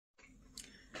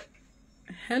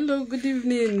Hello, good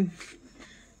evening.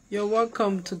 You're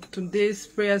welcome to today's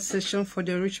prayer session for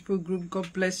the Unreached People group.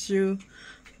 God bless you.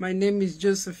 My name is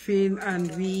Josephine,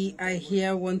 and we are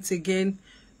here once again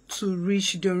to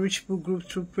reach the Unreached People group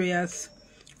through prayers.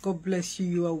 God bless you.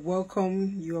 You are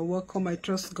welcome. You are welcome. I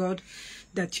trust God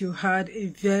that you had a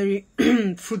very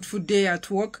fruitful day at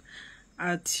work,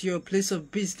 at your place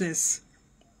of business.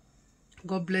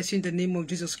 God bless you in the name of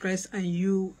Jesus Christ, and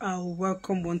you are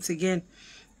welcome once again.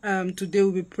 Today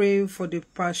we'll be praying for the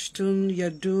Pashtun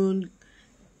Jadun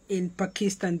in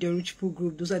Pakistan, the Unreached People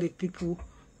group. Those are the people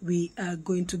we are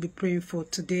going to be praying for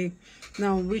today.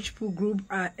 Now, Unreached People group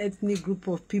are ethnic group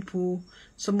of people.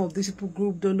 Some of these people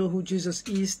group don't know who Jesus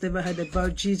is, never heard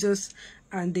about Jesus,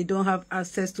 and they don't have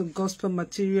access to gospel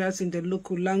materials in the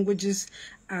local languages,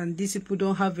 and these people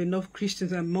don't have enough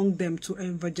Christians among them to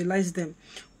evangelize them.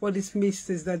 What this means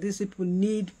is that these people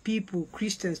need people,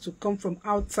 Christians, to come from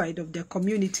outside of their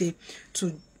community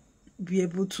to be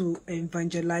able to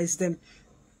evangelize them.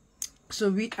 So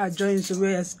we are joined so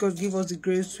as God give us the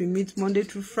grace. We meet Monday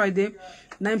through Friday,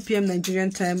 9 p.m.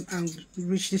 Nigerian time, and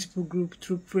reach this people group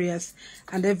through prayers.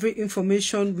 And every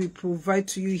information we provide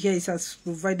to you here is as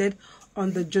provided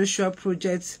on the Joshua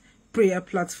Project prayer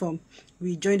platform.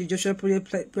 We join the Joshua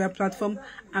Project prayer platform,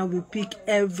 and we pick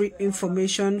every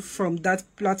information from that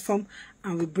platform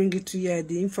and we bring it to you.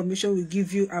 The information we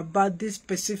give you about this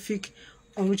specific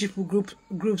Unreached People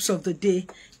groups of the day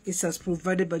is as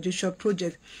provided by Joshua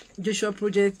Project. Joshua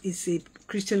Project is a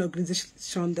Christian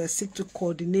organization that seeks to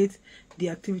coordinate the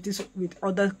activities with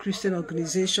other Christian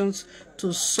organizations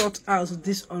to sort out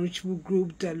this Unreached People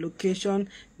group, their location,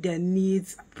 their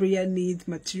needs, prayer needs,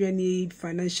 material needs,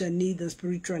 financial needs, and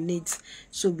spiritual needs.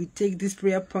 So we take this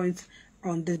prayer point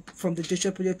from the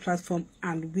Joshua Project platform,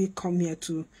 and we come here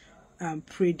to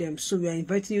pray them. So we are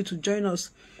inviting you to join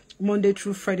us Monday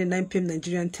through Friday, 9 p.m.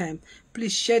 Nigerian time.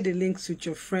 Please share the links with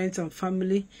your friends and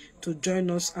family to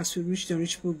join us as we reach the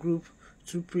Unreached People group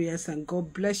through prayers, and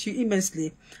God bless you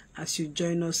immensely as you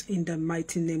join us in the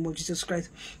mighty name of Jesus Christ.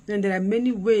 Then there are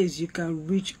many ways you can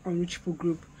reach Unreached People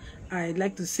group. I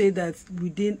like to say that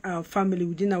within our family,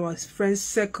 within our friends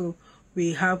circle,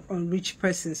 we have unreached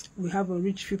persons, we have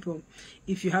unreached people.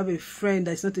 If you have a friend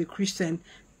that's not a Christian,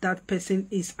 that person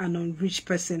is an unreached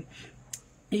person.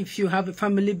 If you have a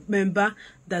family member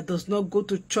that does not go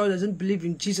to church, doesn't believe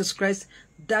in Jesus Christ,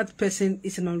 that person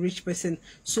is an unreached person.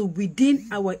 So within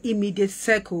our immediate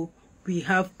circle, we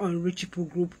have unreached people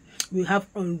group. We have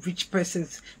unreached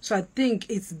persons. So I think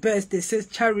it's best, they say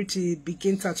charity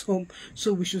begins at home.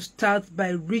 So we should start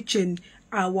by reaching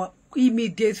our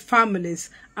immediate families,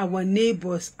 our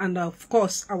neighbors, and of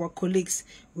course our colleagues.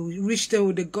 We reach them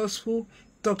with the gospel,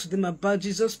 talk to them about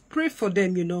Jesus, pray for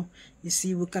them. You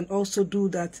see, we can also do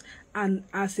that. And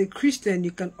as a Christian,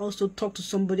 you can also talk to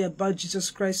somebody about Jesus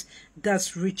Christ.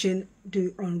 That's reaching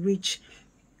the unreached.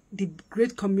 The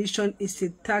Great Commission is a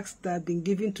task that has been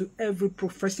given to every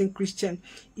professing Christian.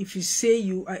 If you say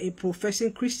you are a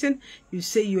professing Christian, you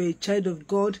say you are a child of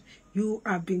God, you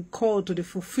have been called to the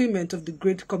fulfillment of the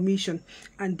Great Commission.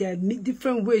 And there are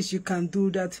different ways you can do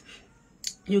that.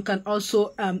 You can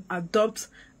also adopt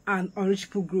an Unreached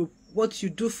People group. What you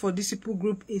do for this people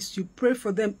group is you pray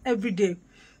for them every day.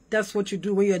 That's what you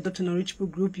do when you adopt an Unreached People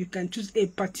group. You can choose a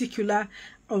particular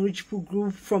Unreached People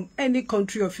group from any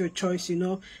country of your choice.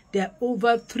 There are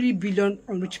over 3 billion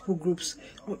Unreached People groups.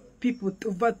 People,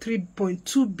 over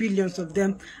 3.2 billion of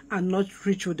them are not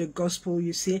reached with the gospel,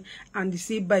 you see. And you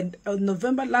see, by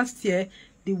November last year,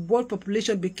 the world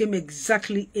population became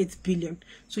exactly 8 billion.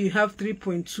 So you have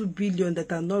 3.2 billion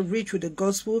that are not reached with the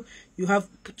gospel. You have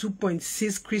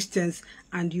 2.6 Christians,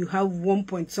 and you have 1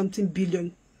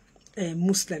 billion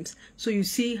Muslims. So you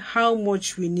see how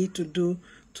much we need to do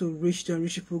to reach the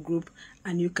Unreached People group.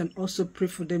 And you can also pray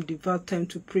for them, devout time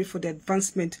to pray for the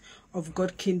advancement of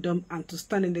God's kingdom and to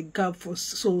stand in the gap for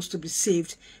souls to be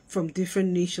saved from different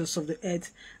nations of the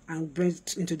earth and bring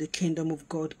it into the kingdom of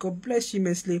God. God bless you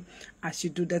immensely as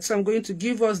you do that. So I'm going to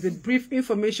give us the brief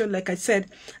information, like I said,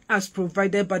 as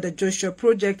provided by the Joshua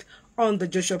Project on the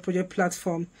Joshua Project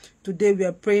platform. Today we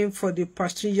are praying for the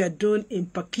Pashtun Jadun in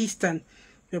Pakistan.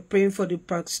 We're praying for the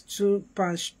Pashtun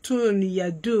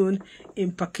Jadun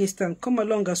in Pakistan. Come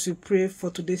along as we pray for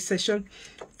today's session.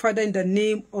 Father, in the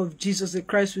name of Jesus the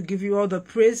Christ, we give you all the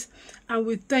praise and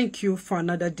we thank you for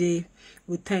another day.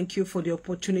 We thank you for the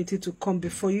opportunity to come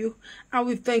before you, and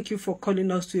we thank you for calling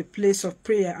us to a place of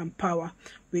prayer and power.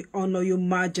 We honor your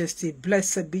majesty.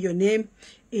 Blessed be your name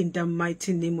in the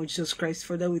mighty name of Jesus Christ.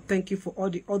 Father, we thank you for all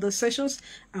the other sessions,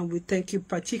 and we thank you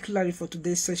particularly for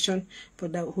today's session. For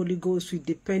that, Holy Ghost, we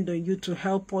depend on you to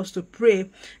help us to pray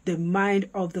the mind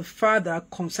of the Father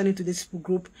concerning today's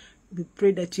group. We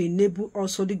pray that you enable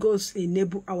us, Holy Ghost,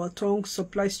 enable our tongue,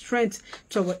 supply strength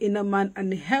to our inner man,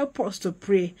 and help us to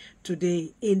pray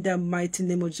today in the mighty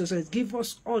name of Jesus Christ. Give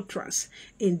us utterance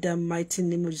in the mighty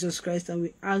name of Jesus Christ, and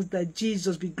we ask that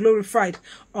Jesus be glorified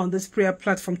on this prayer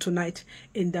platform tonight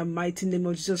in the mighty name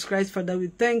of Jesus Christ. Father, we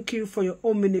thank you for your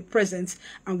omnipresence,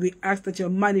 and we ask that your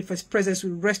manifest presence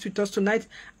will rest with us tonight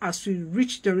as we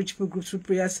reach the reachable group through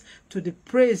prayers to the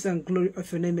praise and glory of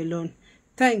your name alone.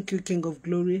 Thank you, King of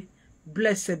glory.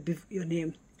 Blessed be your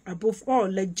name. Above all,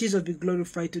 let Jesus be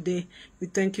glorified today. We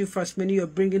thank you for as many you are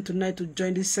bringing tonight to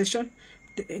join this session.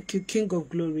 Thank you, King of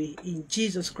glory. In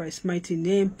Jesus Christ's mighty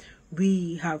name,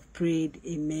 we have prayed.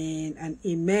 Amen and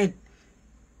amen.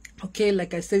 Okay,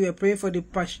 like I said, we are praying for the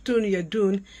Pashtun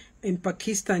Jadun in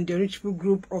Pakistan, the Unreached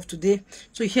group of today.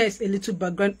 So here's a little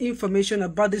background information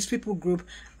about this people group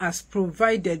as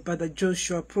provided by the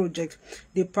Joshua Project.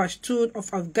 The Pashtun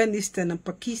of Afghanistan and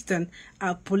Pakistan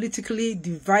are politically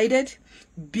divided,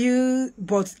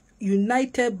 but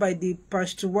united by the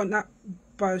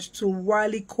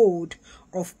Pashtunwali code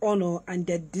of honor and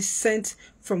their descent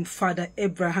from Father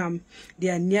Abraham. They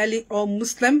are nearly all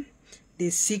Muslim.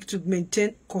 They seek to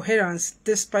maintain coherence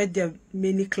despite their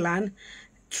many clans,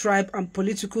 tribe and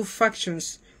political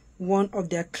factions. One of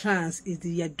their clans is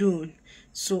the Jadun.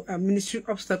 So ministry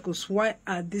obstacles. Why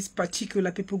are this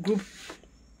particular people group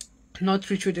not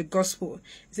reach with the gospel?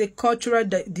 It's a cultural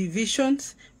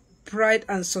divisions, pride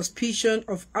and suspicion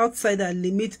of outsider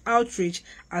limit outreach,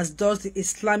 as does the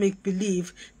Islamic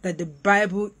belief that the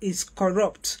Bible is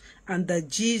corrupt and that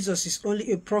Jesus is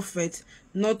only a prophet,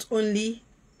 not only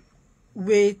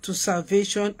way to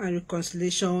salvation and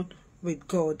reconciliation with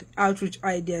God. Outreach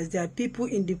ideas. There are people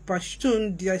in the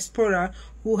Pashtun diaspora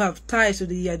who have ties to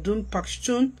the Jadun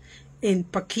Pashtun in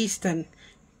Pakistan.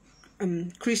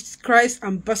 Christ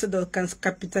ambassadors can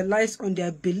capitalize on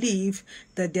their belief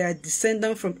that they are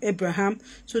descendants from Abraham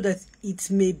so that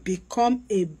it may become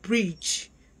a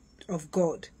bridge of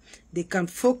God. They can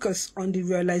focus on the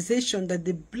realization that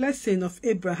the blessing of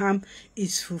Abraham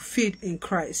is fulfilled in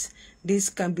Christ. This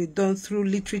can be done through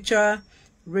literature,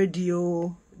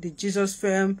 radio, the Jesus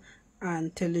film,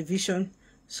 and television.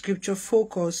 Scripture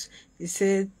focus. It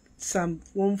said Psalm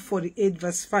 148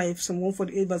 verse 5. Psalm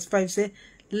 148 verse 5 says,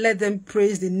 "Let them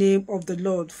praise the name of the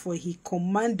Lord, for he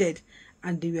commanded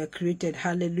and they were created."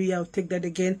 Hallelujah. I'll take that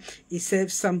again. It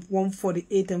says Psalm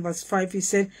 148 and verse 5. He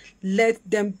said, "Let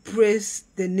them praise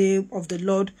the name of the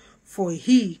Lord, for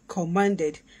he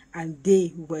commanded and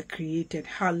they were created."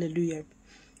 Hallelujah.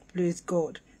 Praise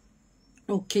God.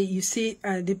 Okay, you see,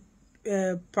 the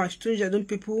Pashtun Jadun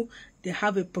people, they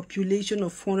have a population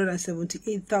of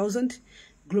 478,000.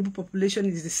 Global population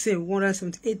is the same,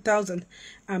 178,000,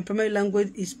 and primary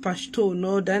language is Pashto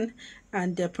Northern,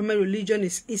 and their primary religion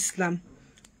is Islam.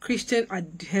 Christian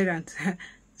adherent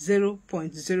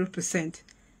 0.0%.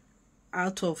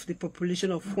 Out of the population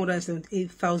of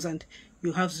 478,000,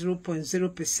 you have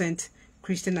 0.0%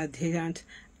 Christian adherent.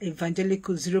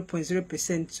 Evangelical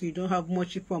 0.0%. So you don't have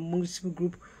much people among this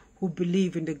group who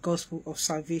believe in the gospel of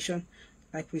salvation.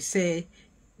 Like we say,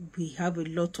 we have a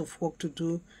lot of work to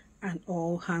do, and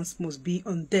all hands must be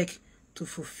on deck to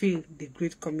fulfill the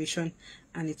Great Commission,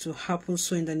 and it will happen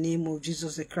so in the name of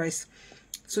Jesus the Christ.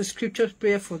 So scripture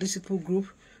prayer for this people group,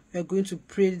 we are going to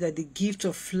pray that the gift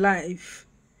of life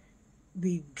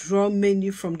will draw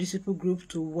many from this people group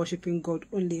to worshiping God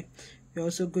only. We are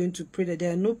also going to pray that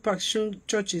there are no Pashtun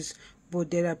churches,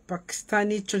 but there are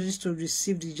Pakistani churches to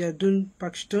receive the Jadun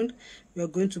Pashtun. We are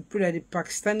going to pray that the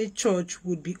Pakistani church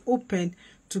would be open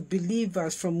to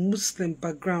believers from Muslim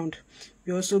background.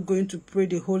 We are also going to pray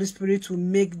the Holy Spirit will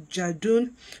make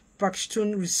Jadun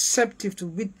Pashtun receptive to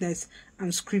witness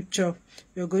and scripture.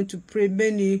 We are going to pray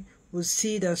many will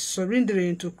see that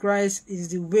surrendering to Christ is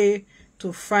the way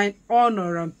to find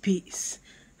honor and peace.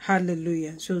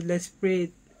 Hallelujah. So let's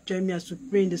pray. Join me as we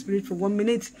pray in the Spirit for 1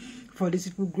 minute for this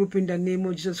people group in the name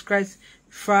of Jesus Christ.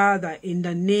 Father, in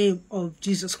the name of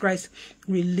Jesus Christ,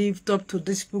 we lift up to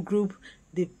this people group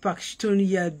the Pashtun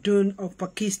Jadun of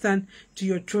Pakistan to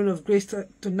your throne of grace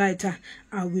tonight,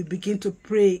 and we begin to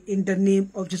pray in the name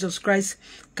of Jesus Christ.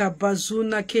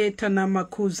 Kabazuna keta na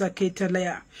makuza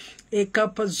ketalea.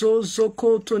 Ekapazo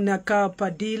zokoto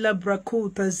nakapa dila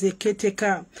brakuta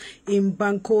zeketeka.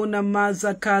 Imbanko na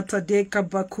maza kata deka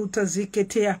bakuta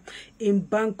ziketea.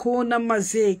 Imbanko na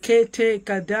maze kete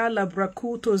kadala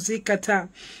brakuto zikata.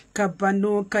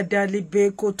 Kabano kadali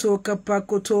bekoto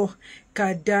kapakoto.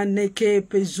 Kadaneke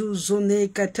pezuzone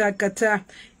katakata.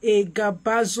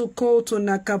 Egabazo koto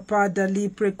nakapada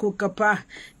lipre kukapa.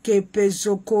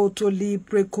 Kepezo koto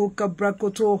lipre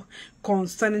kukabrakoto.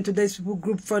 Concerning today's people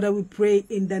group, Father, we pray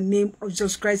in the name of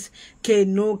Jesus Christ. Ke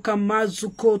no kamazu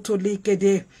koto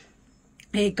likede.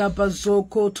 Egabazo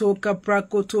koto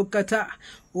kaprakoto kata.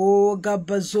 O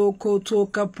gabazo koto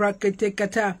kaprakete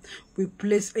kata. We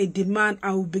place a demand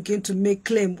and we begin to make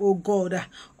claim, O God,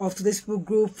 of today's people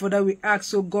group. Father, we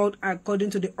ask, O God, according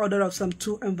to the order of Psalm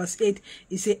 2 and verse 8,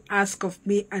 He said, ask of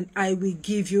me and I will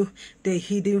give you the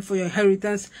hidden for your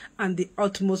inheritance and the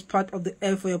utmost part of the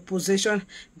earth for your possession.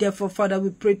 Therefore, Father, we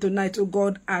pray tonight, O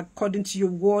God, according to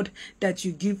your word, that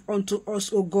you give unto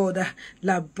us, O God,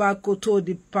 La Bakoto,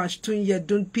 the Pashtun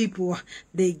Jadun people,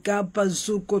 the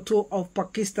Gabazukoto of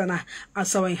Pakistan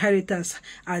as our inheritance,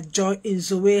 our joy in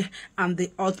Zoe, and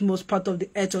the utmost part of the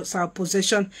earth as our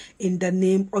possession, in the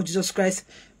name of Jesus Christ.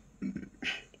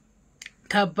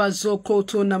 Kabazo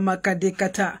koto na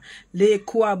makadekata le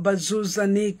kwa bazuza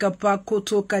ni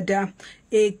kapakoto kada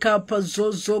e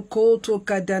kapazozo koto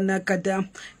kada na kada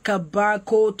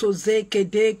kabakoto zeke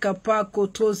de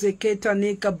kapakoto zeketa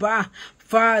ni kaba.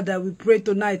 Father, we pray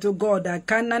tonight, O God,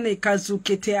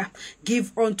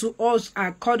 give unto us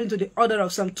according to the order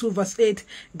of Psalm 2 verse 8,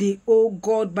 the, O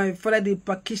God, my Father, the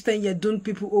Pakistan Jadun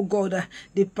people, O God,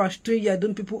 the Pashtun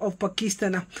Jadun people of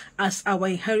Pakistan as our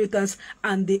inheritance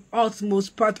and the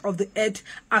utmost part of the earth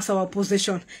as our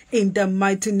possession. In the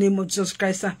mighty name of Jesus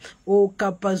Christ, O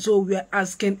Kapazo, we are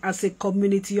asking as a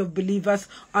community of believers,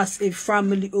 as a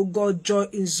family, O God, Joy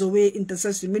in Zoe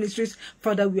Intercessory Ministries.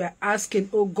 Father, we are asking,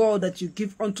 O God, that you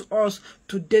give unto us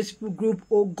today's people group,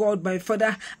 O God, my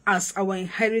Father, as our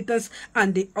inheritance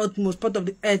and the utmost part of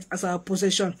the earth as our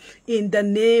possession. In the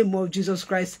name of Jesus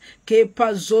Christ.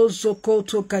 Kepa zozo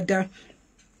koto kada.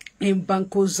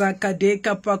 Imbanko zakade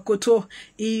kapakoto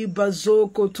ibazo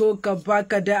koto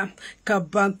kabakada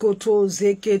kabankoto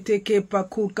zekete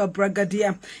kepaku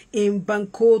kabragadia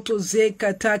imbankoto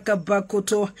zekata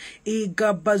kabakoto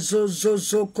igabazo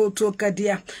zozo koto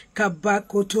kadia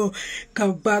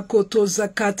kabakoto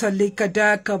zakata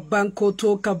likada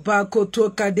kabankoto kabakoto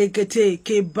kadekete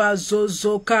kebazo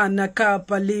zoka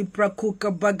nakapali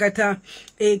prakuka bagata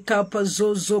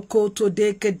ekapazo koto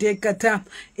dekata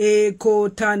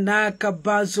ekota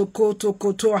kabazo koto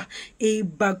kotoa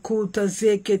ibakuta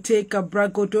zekete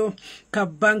kabragodo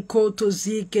kabankoto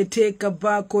zikete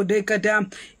kabako dekada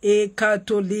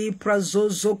ekatoli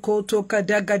prazozo koto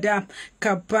kadagada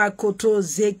kabakoto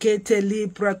zekete li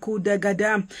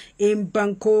prakudagada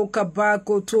imbanko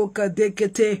kabakoto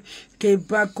kadekete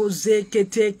kebako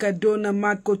zekete kadona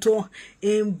makoto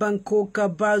imbanko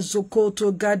kabazo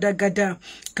koto gada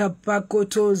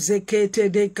kabakoto zekete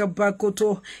de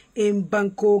kabakoto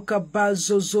imbanko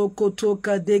kabazo zokoto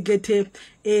kadegete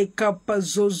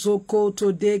kapazo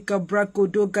zokoto de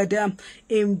kabrakodo gada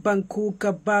imbanko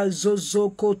kabazo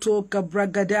zokoto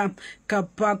kabragada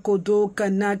kapakodo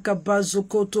kanaka bazo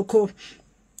kotoko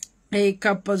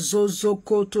kapazozo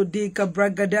koto de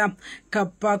kabragada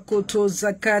kapakoto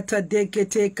zakata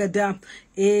dekete kada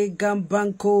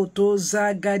gambanko to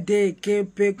zagade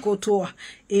kepe koto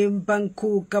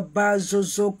imbanku kabazo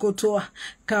zokoto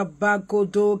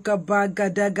kabakodo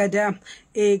kabagadagada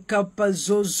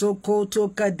kapazozo koto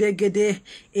kadegede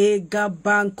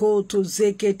gabanko to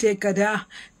zekete kada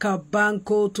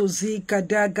kabanko to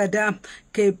zikadagada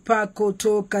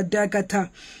kepakoto kadagata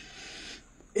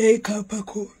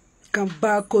kapako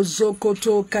kabako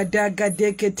zokoto kadaga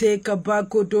dekete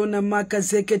kabako dona maka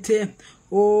zekete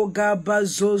o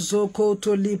gabazo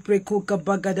zokoto lipre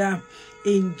kukabagada.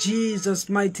 In Jesus'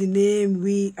 mighty name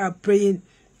we are praying.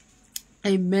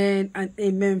 Amen and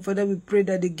amen. Father, we pray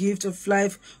that the gift of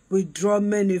life will draw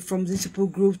many from this people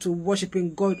group to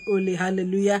worshiping God only.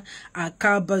 Hallelujah.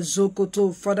 Akaba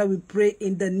Zokoto. Father, we pray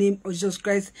in the name of Jesus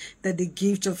Christ that the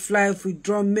gift of life will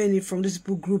draw many from this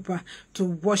people group to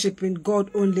worshiping God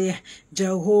only.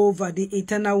 Jehovah, the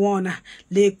eternal one.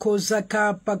 Le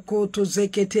kozaka pakoto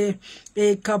zekete.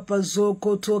 Kapa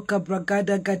zokoto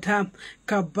kabragada gata.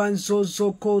 Kabanzo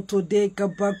zokoto de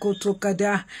kabakoto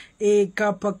kada.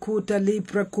 Kapakuta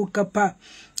lipra kukapa.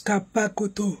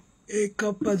 Kapakoto.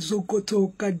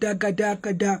 Ekapazokoto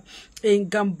kadagadakada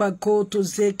engambakoto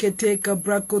zekete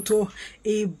kabrakoto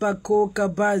ibako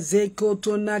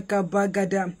kabazekoto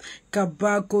nakabagada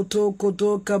kabakoto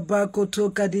koto kabakoto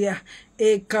kadia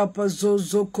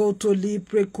ekapazozokoto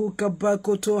lipreku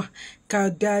kabakoto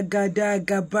kadagada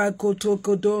gabakoto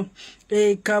kodo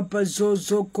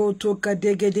ekapazozokoto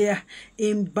kadegedea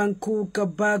imbanku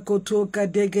kabakoto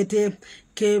kadegede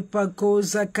Kepa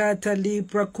zakata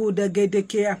libra kuda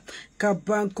gedekea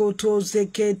kabanko to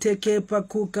zekete kepa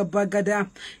kuka bagada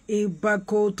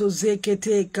ibako to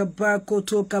zekete kabako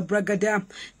to kabragada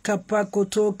kapako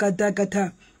to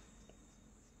kadagata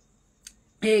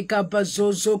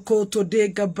Ekabazozo koto de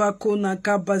gabako na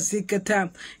kabazikata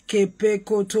kepe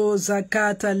koto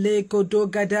zakata le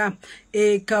kodogada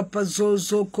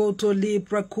ekabazozo koto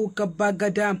libra kuka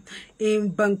bagada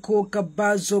imbanko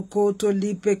kabazo koto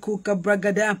lipe kuka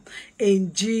bragada.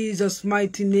 In Jesus'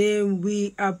 mighty name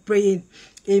we are praying.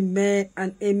 Amen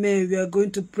and amen. We are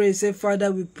going to pray. Say,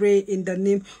 Father, we pray in the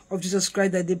name of Jesus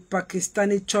Christ that the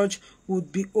Pakistani church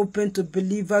would be open to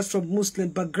believers from Muslim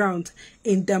background.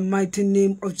 In the mighty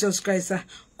name of Jesus Christ.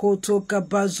 Koto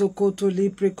kabazo koto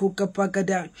lipre kuka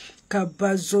pagada.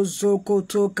 Kabazo zo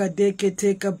koto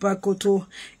kadekete kabakoto.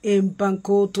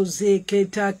 Imbanko to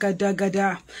zeketa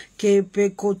kadagada. Kepe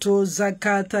koto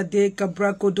zakata de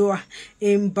kabrakodoa.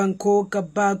 Imbanko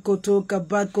kabakoto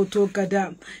kabakoto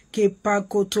kada.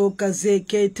 Kepakoto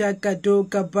kazeketa kado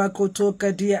kabakoto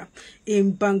kadia.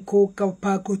 Imbanko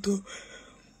kapakoto.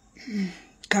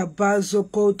 Kabazo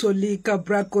koto li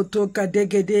kabrakoto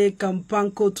kadegede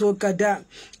kampanko to kada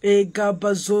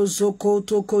gabazozo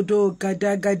koto kodo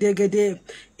kadagadegede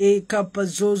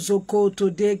kapazozo koto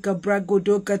de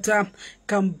kabragodo kata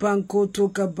kambanko to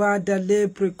kabada le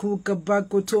preku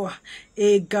kabakoto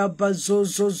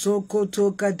gabazozo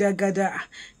koto kadagada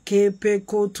kepe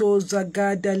koto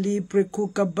zagada li preku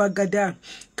kabagada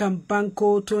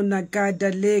kambanko to nagada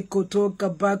le koto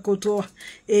kabakoto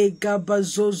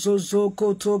gabazozo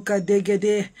koto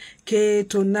kadegede ke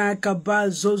to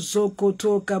nakabazozo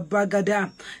koto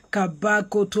kabagada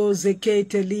kabakoto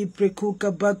zekete li preku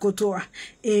kabakoto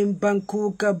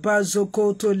imbanku kabazo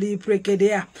koto li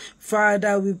prekedea.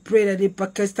 Father, we pray that the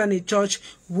Pakistani church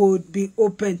would be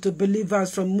open to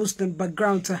believers from Muslim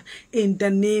backgrounds in the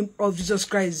name of Jesus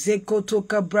Christ. Zekoto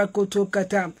kabrakoto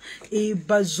kata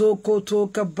ibazokoto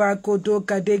kabakoto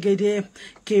kadegede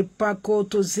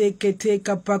kepakoto zekete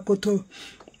kapakoto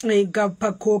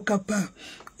egapako kapa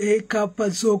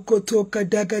ekapazokoto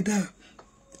kadagada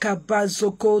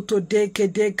kabazokoto deke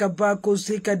de kabako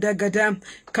zika dagada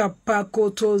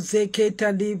kapakoto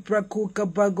zeketa libra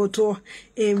kukabagoto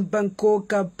imbanko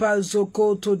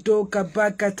kabazokoto do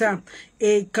kabakata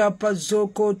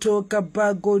kapazokoto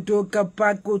kabagodo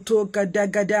kapakoto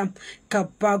kadagada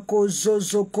kapako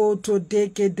zozokoto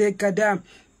deke dekada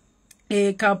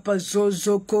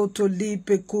kapazozo koto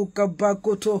lipe kuka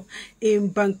bakoto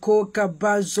imbanko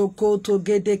kabazo koto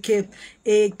gedeke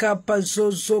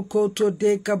kapazozo koto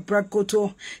de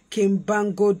kabrakoto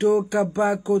kimbango do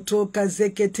kabakoto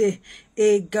kazekete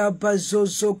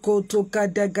gabazozo koto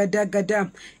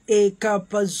kadagadagada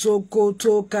kapazoko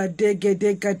to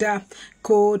kadegedegada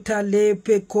kota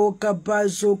lepe koka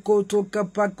bazo koto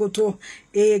kapakoto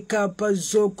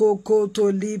kapazoko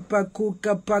koto lipa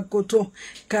kuka pakoto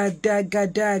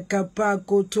kadagada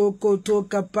kapakoto koto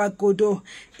kapakodo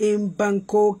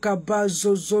imbanko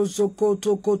kabazo zozo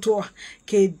koto koto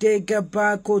kedega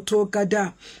bakoto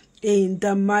kada. In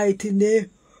the mighty name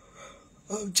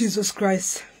of Jesus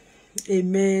Christ.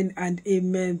 Amen and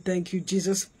amen. Thank you,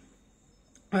 Jesus.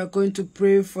 We are going to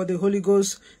pray for the Holy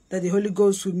Ghost, that the Holy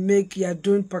Ghost will make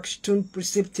Jadun Pashtun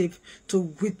receptive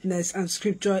to witness and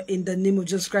scripture in the name of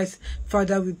Jesus Christ.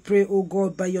 Father, we pray, O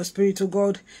God, by your Spirit, O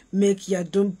God, make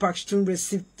Jadun Pashtun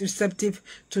receptive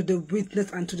to the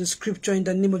witness and to the scripture in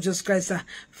the name of Jesus Christ.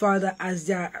 Father, as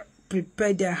they are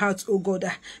prepare their hearts, O God,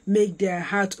 make their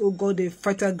heart, O God, a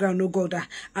fertile ground, O God,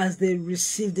 as they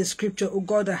receive the scripture, O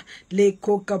God, they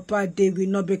will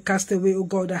not be cast away, O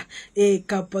God, the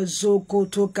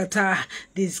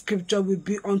scripture will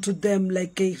be unto them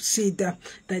like a seed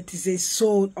that is a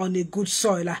sown on a good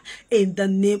soil, in the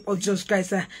name of Jesus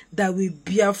Christ, that will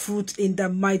bear fruit in the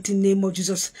mighty name of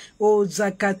Jesus. O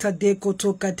Zakata de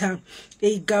Kotokata.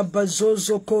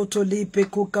 Gabazozo koto lipe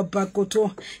kuka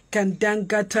bakoto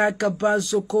kandangata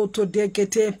kabazo koto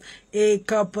dekete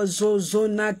kapazozo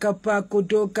na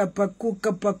kapakodo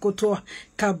kapakuka pakoto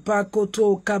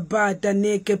kabakoto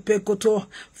kabadane kepekoto.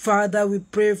 Father, we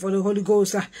pray for the Holy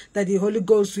Ghost, that the Holy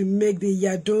Ghost will make the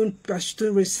Jadun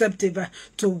Pashtun receptive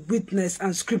to witness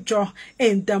and scripture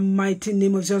in the mighty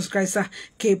name of Jesus Christ.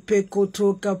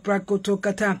 Kepekoto kaprakoto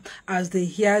kata. As they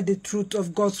hear the truth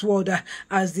of God's word,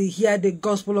 as they hear the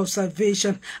gospel of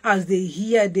salvation, as they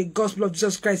hear the gospel of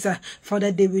Jesus Christ,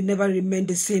 Father, they will never remain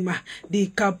the same. The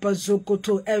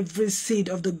kapazokoto, every seed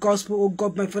of the gospel, oh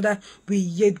God, my Father, we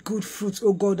yield good fruits,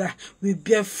 oh God. We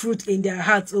bear fruit in their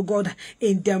hearts, oh God,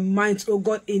 in their minds, oh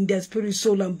God, in their spirit,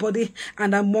 soul, and body,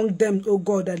 and among them, oh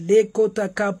God. Lekota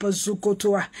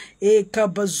kapazukotoa, e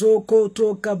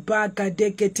kabazokoto kabaka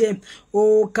dekete,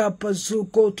 o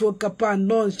kapazukoto kapa.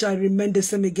 None shall remain the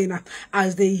same again.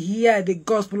 As they hear the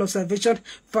gospel of salvation,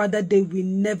 Father, they will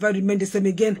never remain the same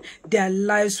again. Their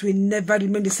lives will never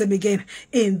remain the same again.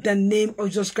 In the name of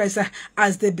Jesus Christ,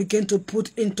 as they begin to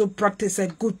put into practice a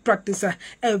good practice,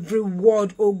 every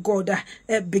word, oh God,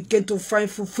 begin to find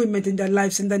fulfillment in their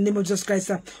lives. In the name of Jesus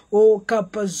Christ, oh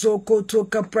kapazoko to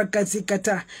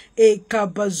kaprakazikata, e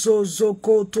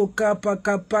kabazozoko to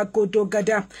kapakapako to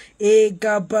gada, e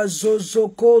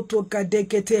gabazozoko to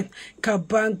kadekete,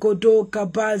 kabangodo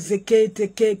kabazekete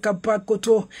ke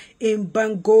kapakoto,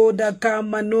 imbangoda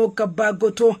kamano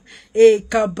kabagoto, e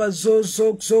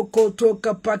kabazozoko to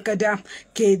kapakada,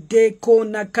 kedeko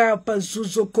nakapa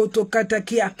zuzokoto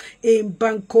katakia,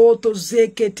 imbankoto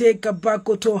zekete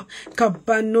kabakoto,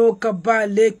 kabano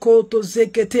kabale koto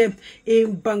zekete,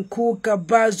 imbanku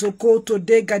kabazo koto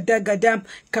degadagada,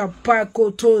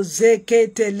 kapakoto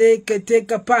zekete lekete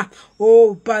kapa,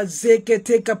 oh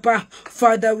bazekete kapa.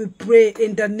 Father, we pray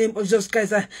in the name of Jesus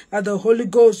Christ that the Holy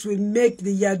Ghost will make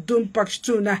the Jadun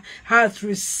Pashtun heart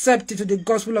receptive to the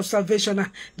gospel of salvation.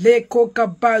 Leko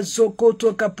kabazo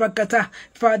koto kapakata.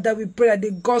 Father, we pray that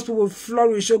the gospel will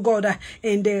flourish, oh God,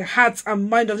 in the hearts and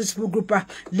mind of this people group.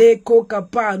 Leko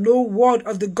kapa, no word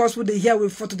of the gospel they hear will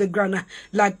fall to the ground.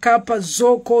 La kapa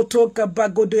zoko to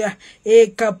kabagodoya, e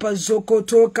kapa zoko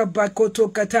to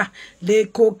kabakoto kata,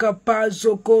 leko kapa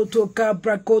zoko to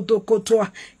kabrakoto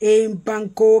kotoa, e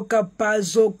banko kapa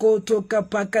zoko to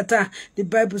kapakata. The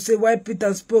Bible says, while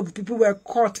Peter spoke, people were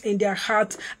caught in their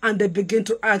heart and they begin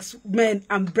to ask, men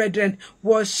and brethren,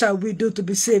 what shall we do to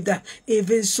be saved?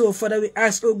 Even so, Father, we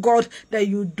ask, oh God, that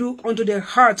you do unto the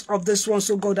heart of this one,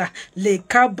 so God, le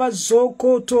kaba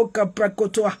zoko to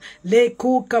kaprakotoa, le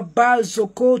ku kaba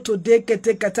zoko to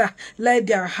deketekata. Let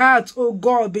their hearts, oh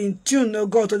God, be in tune, oh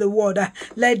God, to the word.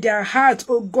 Let their hearts,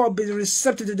 oh God, be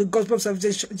receptive to the gospel of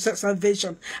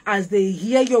salvation. As they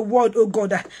hear your word, oh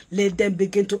God, let them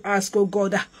begin to ask, oh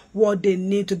God, what they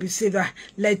need to be saved.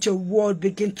 Let your word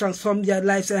begin to transform their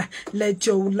lives. Let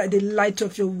the light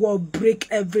of your word break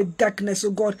every darkness,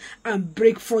 oh God, and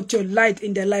break forth your light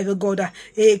in their life, oh God.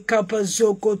 He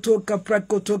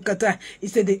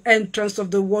said the entrance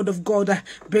of the word of God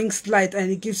brings light and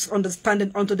it gives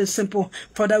understanding unto the simple.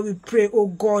 Father, we pray, oh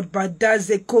God, by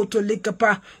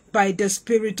the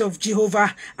Spirit of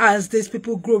Jehovah, as this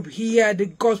people group hear the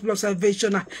gospel of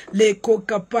salvation,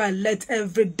 let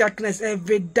every darkness,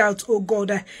 every doubt, oh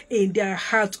God, in their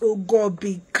hearts, oh God,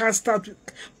 be cast out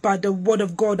by the word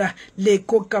of God. Let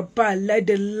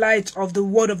the light of the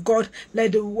word of God,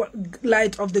 let the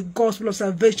light of the gospel of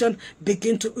salvation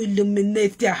begin to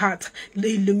illuminate their heart,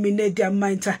 illuminate their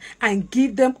minds, and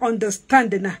give them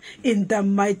understanding in the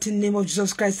mighty name of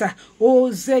Jesus Christ.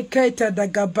 Oh, zeketa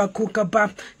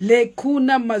dagabakukaba,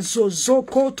 lekuna mazozo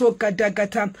koto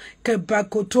kadagata,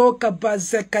 kebakoto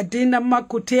kabazekadina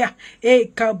makutea, e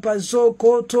kabazo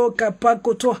koto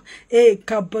kapakoto, e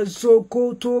kabazo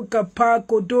koto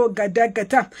kapakodo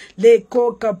gadagata,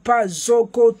 leko kapazo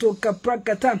koto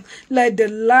kapakata. Let the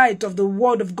light of the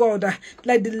word of God,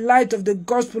 let the light of the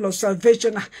gospel of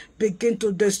salvation begin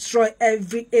to destroy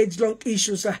every age-long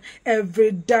issues,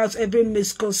 every doubt, every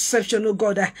misconception, oh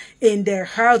God, in the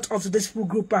heart of this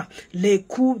group.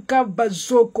 Leku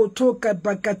kabazoko to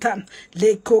kabakata,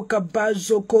 leko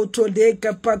kabazoko to de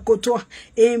kapakoto,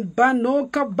 embano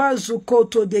kabazuko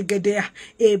to degedea,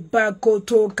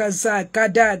 ebakoto kaza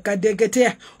kada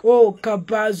kadegete, oh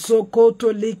kabazoko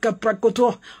to lika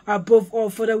prakoto. Above all,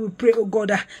 Father, we pray, oh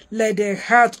God, let the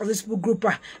heart of this group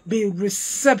be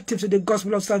receptive to the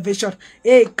gospel of salvation.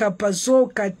 E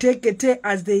kapazo katekete,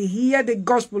 as they hear the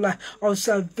gospel of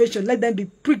salvation, let them be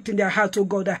pricked in their heart, oh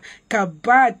God.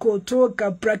 Kabakoto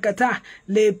brakata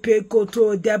le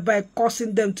pekoto, thereby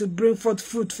causing them to bring forth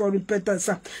fruit for repentance.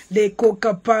 Le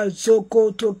kokapa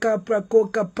zoko to kapra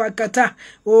kokapakata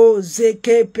o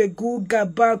zeke peguga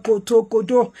bako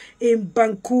tokodo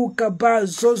imbanku kaba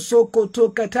zozo koto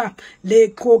kata le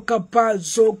kokapa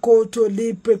zoko to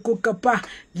lipe kokapa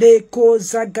le ko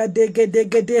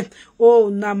zagadegedegede o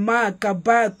nama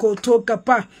kaba koto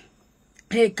kapa.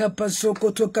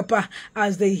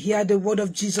 As they hear the word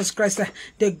of Jesus Christ,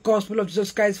 the gospel of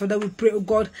Jesus Christ, Father, we pray, oh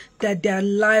God, that their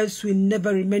lives will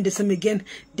never remain the same again.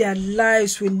 Their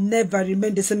lives will never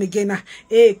remain the same again.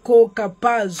 The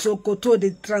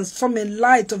transforming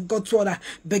light of God's word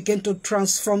begin to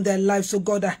transform their lives, oh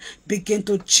God. Begin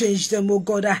to change them, oh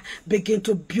God. Begin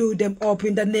to build them up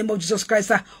in the name of Jesus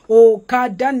Christ. Oh,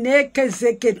 kadaneke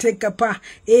zeke tekapa,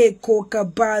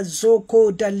 kokaba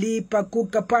zoko dalipa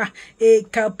kukapa,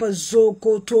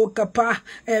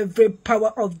 every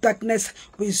power of darkness,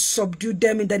 we subdue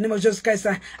them in the name of Jesus Christ,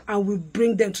 and we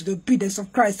bring them to the obedience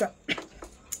of Christ.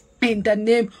 In the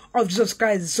name of Jesus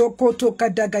Christ, Zoko to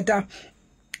kadagada,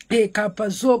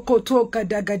 Zoko to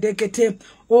kadagadekete,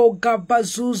 O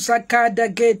gabazu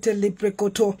zakadagete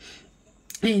liprekoto.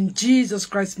 In Jesus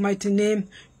Christ's mighty name,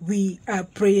 we are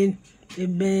praying.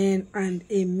 Amen and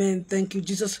amen. Thank you,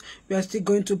 Jesus. We are still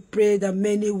going to pray that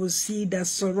many will see that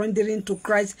surrendering to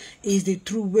Christ is the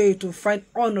true way to find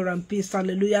honor and peace.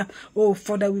 Hallelujah. Oh,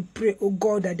 Father, we pray, oh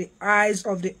God, that the eyes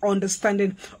of the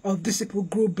understanding of this people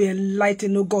group be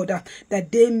enlightened, oh God, that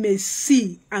they may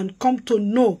see and come to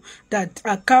know that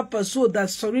so that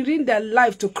surrendering their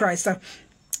life to Christ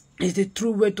is the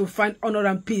true way to find honor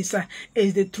and peace,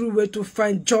 is the true way to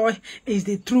find joy, is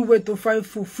the true way to find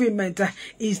fulfillment,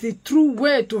 is the true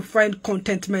way to find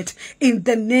contentment. In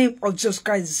the name of Jesus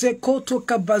Christ, Zeko to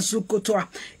kabazukotoa,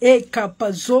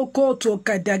 kapazoko to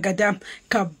kadagada,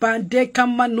 kabande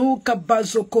kamanu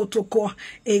kabazokotoko,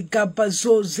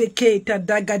 gabazo zeke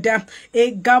tadagada,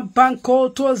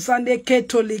 gabanko to zaneke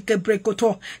to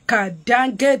likebrekoto,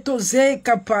 kadangeto ze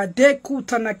kapade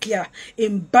kutanakia,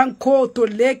 imbanko to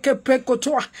leke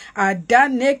prekotoa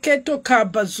adaneke to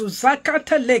kabazuzaka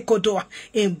telekodoa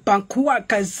imbankua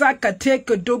kazaka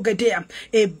teke dogadea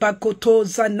bakoto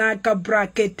zanaka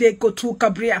brakete kotu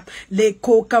kabria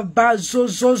leko kabazo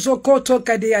zozo koto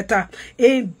kadeata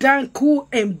danku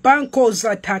embanko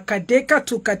zataka deka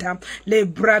tukata le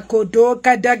brakodo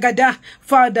kadagada.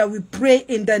 Father, we pray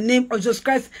in the name of Jesus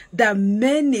Christ that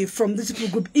many from this people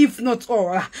group, if not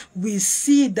all, we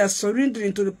see that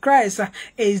surrendering to the Christ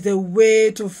is the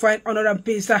way to find honor and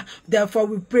peace. Therefore,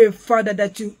 we pray, Father,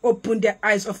 that you open their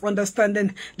eyes of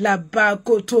understanding. La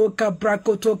bakoto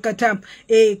kabrakoto katam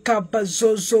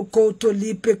kabazozo koto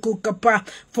lipe kukapa.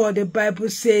 For the Bible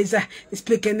says,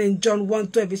 speaking in John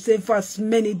 1:12, it says, for as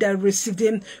many that received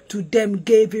him, to them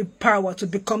gave he power to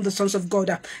become the sons of God.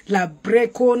 La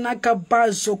breko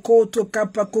nakabazo koto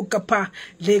kapakukapa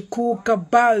le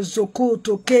kukabazo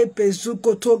koto kepe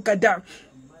zukoto kada.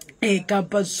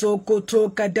 Kabazoko to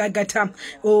kadagata,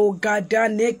 o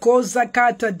gadane ko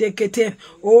zakata dekete,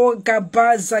 o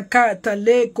gabazakata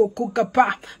leko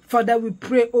kukapa. Father, we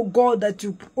pray, oh God, that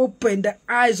you open the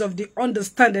eyes of the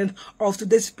understanding of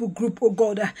today's people group, oh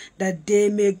God, that they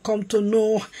may come to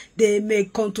know, they may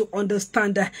come to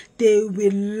understand, they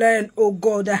will learn, oh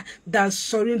God, that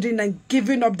surrendering and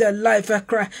giving up their life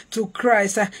to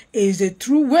Christ is the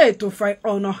true way to find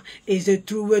honor, is the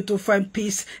true way to find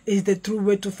peace, is the true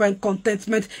way to find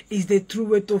contentment, is the true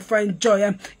way to find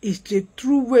joy, is the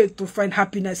true way to find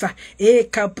happiness.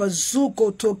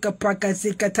 Kapazuko to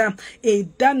kapakazikata,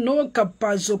 no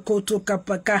kapazo koto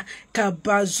kapaka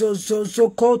kabazo zozo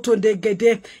koto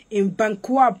degede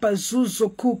imbankua pazuzo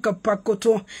ku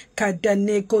kapakoto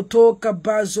kadane koto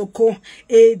kabazo ko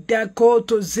da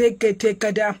koto zeke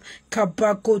tekada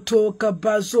kabakoto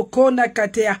kabazo kona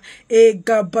katea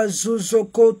gabazuzo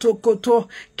koto koto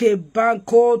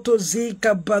kebankoto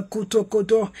zika bakuto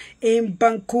koto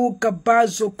imbanku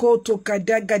kabazo koto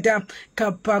kadagada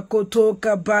kapakoto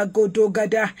kabagodo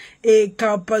gada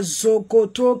kabazo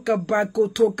koto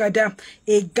kabakoto kada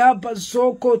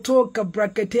gabazo to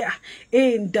kabrakatea.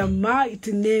 In the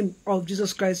mighty name of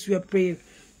Jesus Christ we are praying.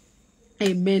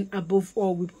 Amen. Above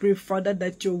all, we pray, Father,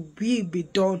 that your will be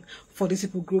done for this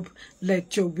people group.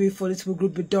 Let your will for this people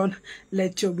group be done.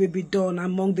 Let your will be done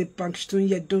among the Pashtun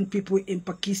Jadun people in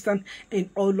Pakistan and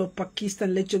all of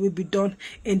Pakistan. Let your will be done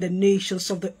in the nations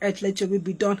of the earth. Let your will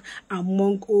be done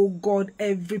among, oh God,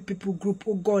 every people group.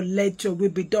 Oh God, let your will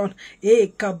be done.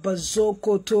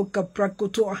 Kabazoko to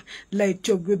kaprakoto. Let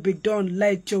your will be done.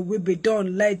 Let your will be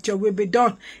done. Let your will be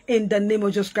done in the name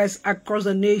of Jesus Christ across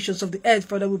the nations of the earth.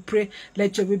 Father, we pray,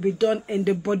 let your will be done in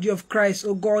the body of Christ,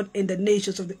 oh God, in the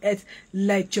nations of the earth.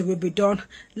 Let your will be done.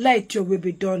 Let your will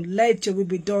be done. Let your will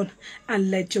be done. And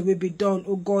let your will be done,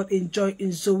 oh God, in joy,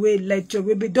 in Zoe. Let your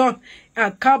will be done.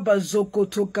 Akaba zoko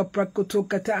toka prakoto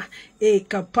kata.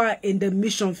 Kapa in the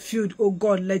mission field, oh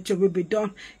God, let your will be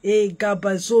done.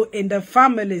 Gabazo in the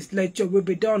families, let your will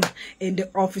be done. In the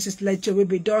offices, let your will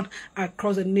be done.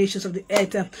 Across the nations of the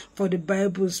earth. For the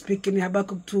Bible speaking in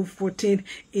Habakkuk 2:14,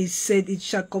 it said, it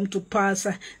shall come to pass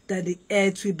that the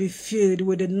earth will be filled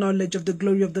with the knowledge of the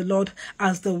glory of the Lord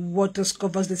as the waters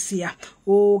covers the sea.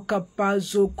 Oh, kapa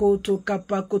zoko to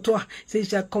kapa koto. So it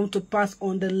shall come to pass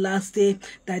on the last day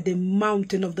that the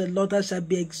mountain of the Lord shall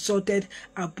be exalted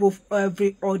above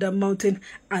every other mountain,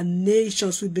 and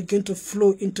nations will begin to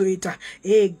flow into it.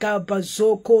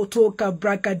 Gabazoko to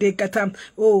kabraka dekata.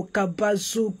 Oh,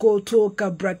 kabazuko to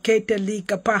kabrakete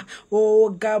likapa.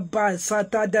 Oh,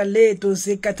 gabasata dale to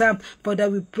zekata. Father,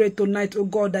 we pray tonight, oh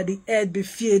God, that the earth be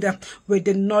filled with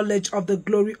the knowledge of the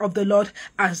glory of the Lord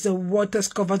as the waters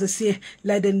cover the sea.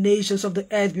 Let the nations of the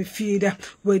earth be filled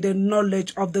with the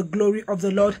knowledge of the glory of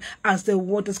the Lord as the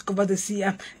waters cover the sea.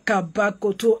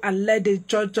 Kabakoto, and let the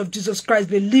Church of Jesus Christ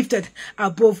be lifted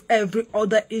above every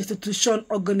other institution,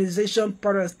 organization,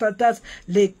 parastatus,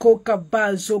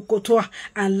 lekokabazokoto,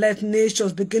 and let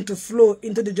nations begin to flow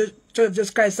into the Church of Jesus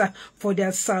Christ for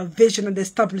their salvation and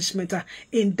establishment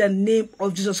in the name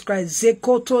of Jesus Christ.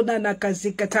 Zekoto na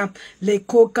nakazikata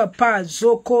lekoka pa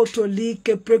zokoto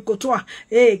like prekotoa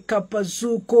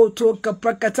kapazuko to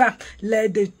kaprakata.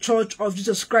 Let the Church of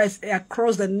Jesus Christ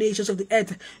across the nations of the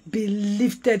earth be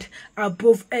lifted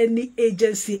above any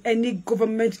agency, any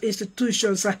government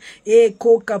institutions, or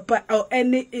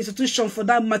any institution for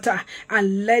that matter,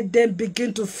 and let them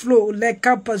begin to flow. Let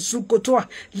kapazuko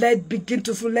let begin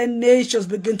to flow. Let nations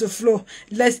begin to flow.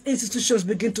 Let institutions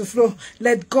begin to flow.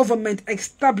 Let government,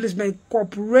 establishment,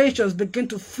 corporations begin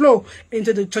to flow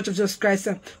into the Church of Jesus Christ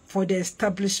for the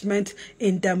establishment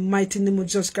in the mighty name of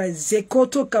Jesus Christ.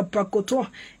 Zekoto kapakoto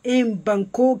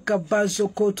imbanko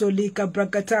kabazokoto lika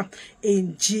brakata.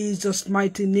 In Jesus'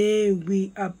 mighty name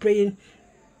we are praying.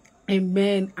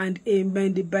 Amen and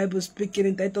amen. The Bible speaking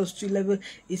in Titus 2:11,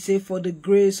 it says, for the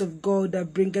grace of God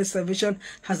that bringeth salvation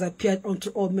has appeared unto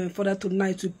all men. Father,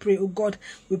 tonight we pray, oh God,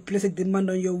 we place a demand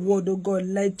on your word, oh God.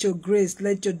 Let your grace,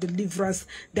 let your deliverance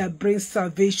that brings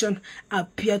salvation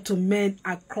appear to men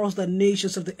across the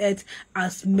nations of the earth,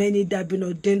 as many that have been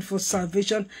ordained for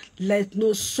salvation. Let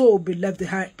no soul be left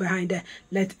behind.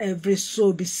 Let every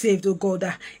soul be saved, oh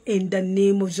God, in the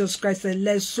name of Jesus Christ. And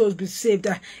let souls be saved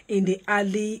in the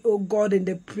alley, oh God, in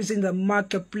the prison, the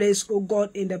marketplace, oh God,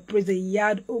 in the prison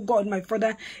yard, oh God, my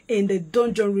Father, in the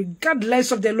dungeon,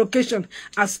 regardless of their location.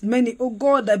 As many, oh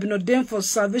God, that have been ordained for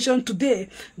salvation today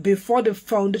before the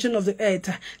foundation of the earth,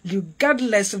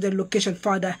 regardless of their location,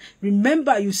 Father.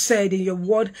 Remember, you said in your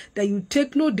word that you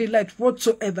take no delight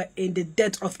whatsoever in the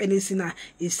death of any sinner.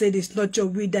 He said it's not your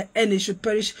will that any should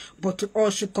perish, but to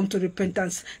all should come to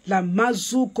repentance. La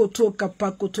mazu koto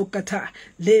kapakoto kata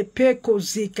le peko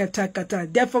zikata kata.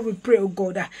 Therefore, we pray, oh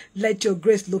God, let your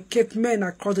grace locate men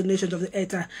across the nations of the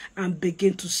earth and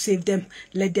begin to save them.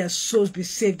 Let their souls be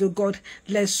saved, oh God.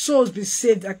 Let souls be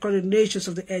saved across the nations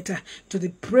of the earth to the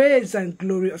praise and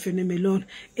glory of your name alone.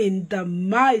 In the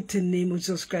mighty name of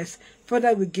Jesus Christ.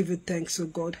 Father, we give you thanks, oh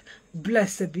God.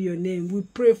 Blessed be your name. We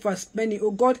pray for as many,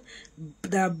 oh God,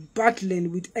 that are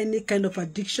battling with any kind of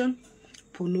addiction,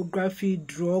 pornography,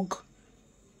 drug,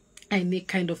 any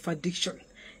kind of addiction,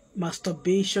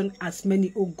 masturbation, as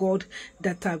many, oh God,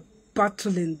 that are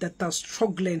battling, that are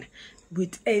struggling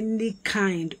with any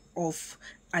kind of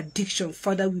addiction.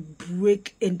 Father, we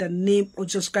break in the name of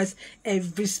Jesus Christ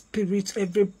every spirit,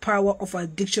 every power of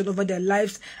addiction over their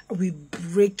lives. We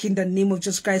break in the name of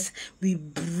Jesus Christ. We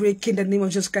break in the name of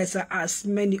Jesus Christ. As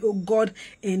many, oh God,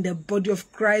 in the body of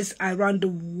Christ around the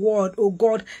world, oh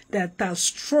God, that are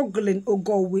struggling, oh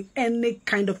God, with any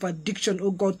kind of addiction,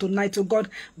 oh God, tonight, oh God,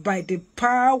 by the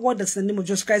power that's in the name of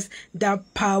Jesus Christ,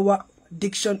 that power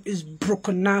addiction is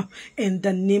broken now in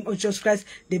the name of Jesus Christ.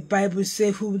 The Bible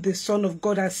says, who the Son of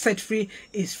God has set free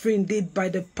is free indeed. By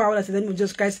the power that's in the name of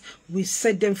Jesus Christ, we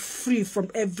set them free from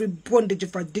every bondage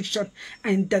of addiction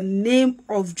in the name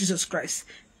of Jesus Christ.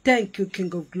 Thank you,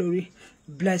 King of Glory.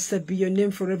 Blessed be your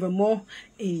name forevermore.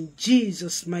 In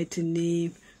Jesus' mighty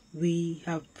name we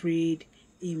have prayed.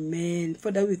 Amen.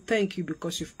 Father, we thank you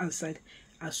because you've answered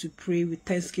as we pray with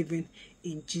thanksgiving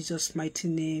in Jesus' mighty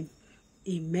name.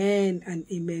 Amen and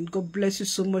amen. God bless you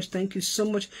so much. Thank you so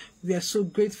much. We are so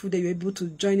grateful that you're able to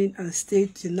join in and stay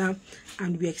till now,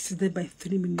 and we exceeded by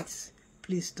 3 minutes.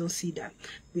 Please don't see that.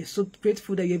 We're so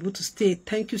grateful that you're able to stay.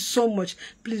 Thank you so much.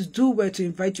 Please do well to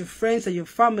invite your friends and your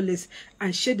families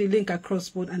and share the link across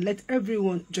board and let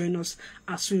everyone join us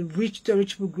as we reach the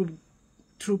Unreachable group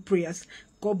through prayers.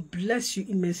 God bless you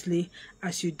immensely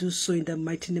as you do so in the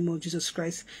mighty name of Jesus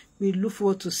Christ. We look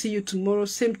forward to see you tomorrow,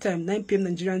 same time, 9 p.m.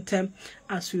 Nigerian time,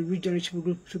 as we reach the Unreachable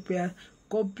group through prayer.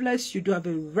 God bless you. Do have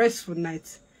a restful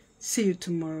night. See you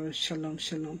tomorrow. Shalom,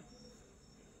 shalom.